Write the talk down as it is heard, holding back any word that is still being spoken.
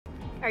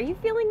Are you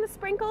feeling the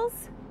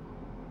sprinkles?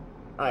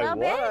 I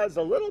was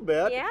a little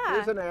bit. Yeah.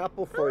 Here's an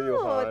apple for you,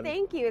 hon. Oh,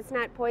 thank you. It's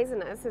not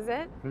poisonous, is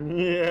it?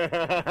 Yeah.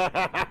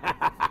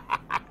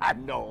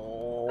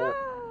 No.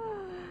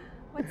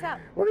 What's up?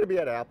 We're going to be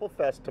at Apple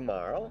Fest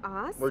tomorrow.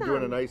 Awesome. We're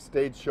doing a nice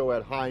stage show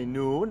at high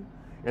noon.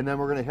 And then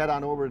we're going to head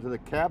on over to the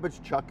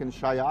Cabbage Chuck in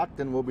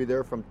Shiocton. We'll be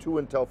there from 2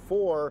 until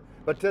 4,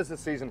 but 'tis the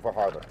season for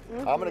harvest.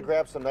 I'm going to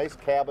grab some nice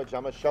cabbage.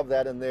 I'm going to shove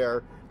that in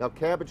there. Now,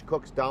 cabbage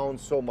cooks down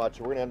so much,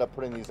 we're going to end up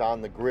putting these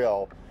on the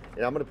grill.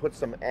 And I'm going to put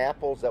some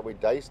apples that we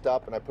diced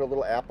up, and I put a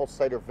little apple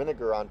cider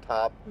vinegar on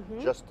top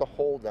just to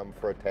hold them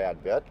for a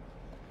tad bit.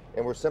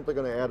 And we're simply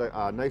going to add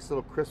a nice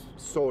little crisp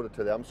soda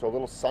to them, so a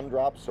little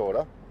Sundrop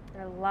soda.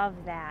 I love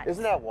that.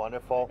 Isn't that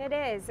wonderful? It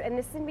is, and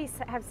this can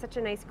have such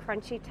a nice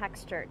crunchy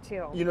texture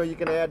too. You know, you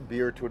can add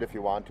beer to it if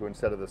you want to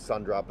instead of the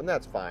Sundrop, and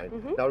that's fine.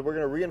 Now we're going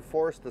to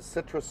reinforce the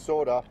citrus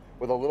soda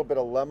with a little bit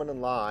of lemon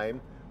and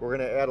lime. We're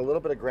going to add a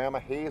little bit of Grandma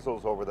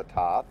Hazel's over the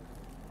top.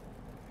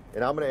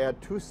 And I'm going to add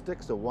 2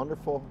 sticks of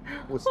wonderful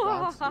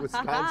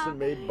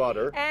Wisconsin-made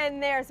butter.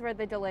 And there's where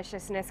the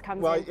deliciousness comes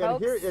in,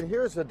 folks. And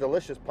here's the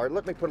delicious part.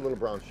 Let me put a little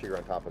brown sugar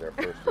on top of there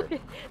first. Here.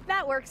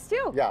 That works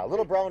too. Yeah, a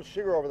little brown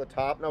sugar over the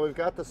top. Now we've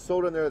got the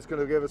soda in there that's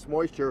going to give us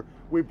moisture.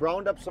 We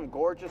browned up some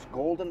gorgeous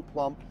golden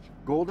plump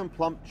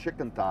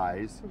chicken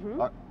thighs.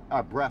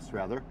 Breasts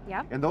rather.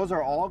 Yep. And those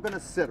are all going to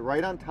sit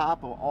right on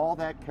top of all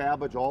that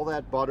cabbage, all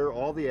that butter,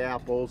 all the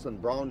apples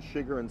and brown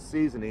sugar and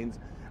seasonings.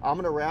 I'm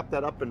going to wrap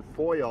that up in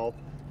foil,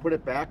 put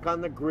it back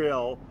on the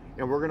grill,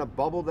 and we're going to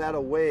bubble that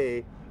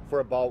away for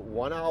about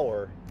 1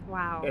 hour.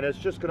 Wow. And it's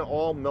just going to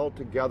all melt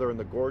together, and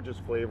the gorgeous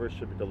flavors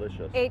should be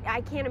delicious.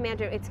 I can't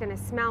imagine. It's going to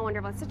smell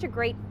wonderful. It's such a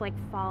great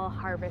fall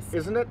harvest.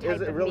 Isn't it? It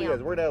really meal.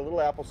 is. We're going to add a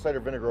little apple cider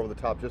vinegar over the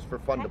top just for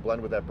fun to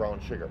blend with that brown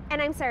sugar.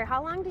 And I'm sorry,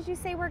 how long did you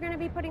say we're going to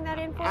be putting that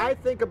in for? I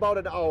think about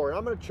an hour.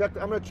 I'm going to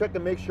check to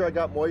make sure I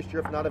got moisture.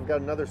 If not, I've got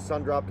another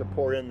Sundrop to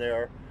pour in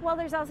there. Well,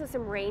 there's also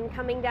some rain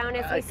coming down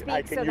as we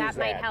speak, so that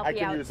might help you out too.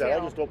 I can use that.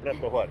 I'll just open up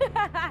the hood.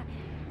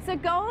 So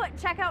go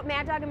check out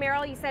Mad Dog and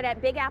Merrill, you said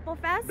at Big Apple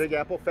Fest? Big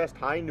Apple Fest,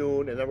 high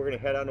noon, and then we're going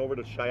to head on over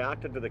to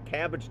Shiocton to the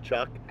Cabbage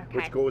Chuck,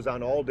 which goes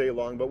on all day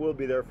long, but we'll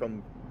be there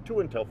from 2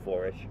 until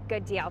 4-ish.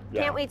 Good deal.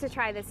 Yeah. Can't wait to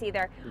try this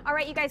either. All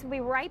right, you guys, we'll be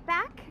right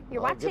back.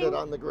 You're watching get it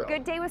on the grill.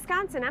 Good Day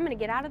Wisconsin. I'm going to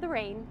get out of the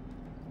rain.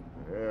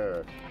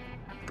 Yeah.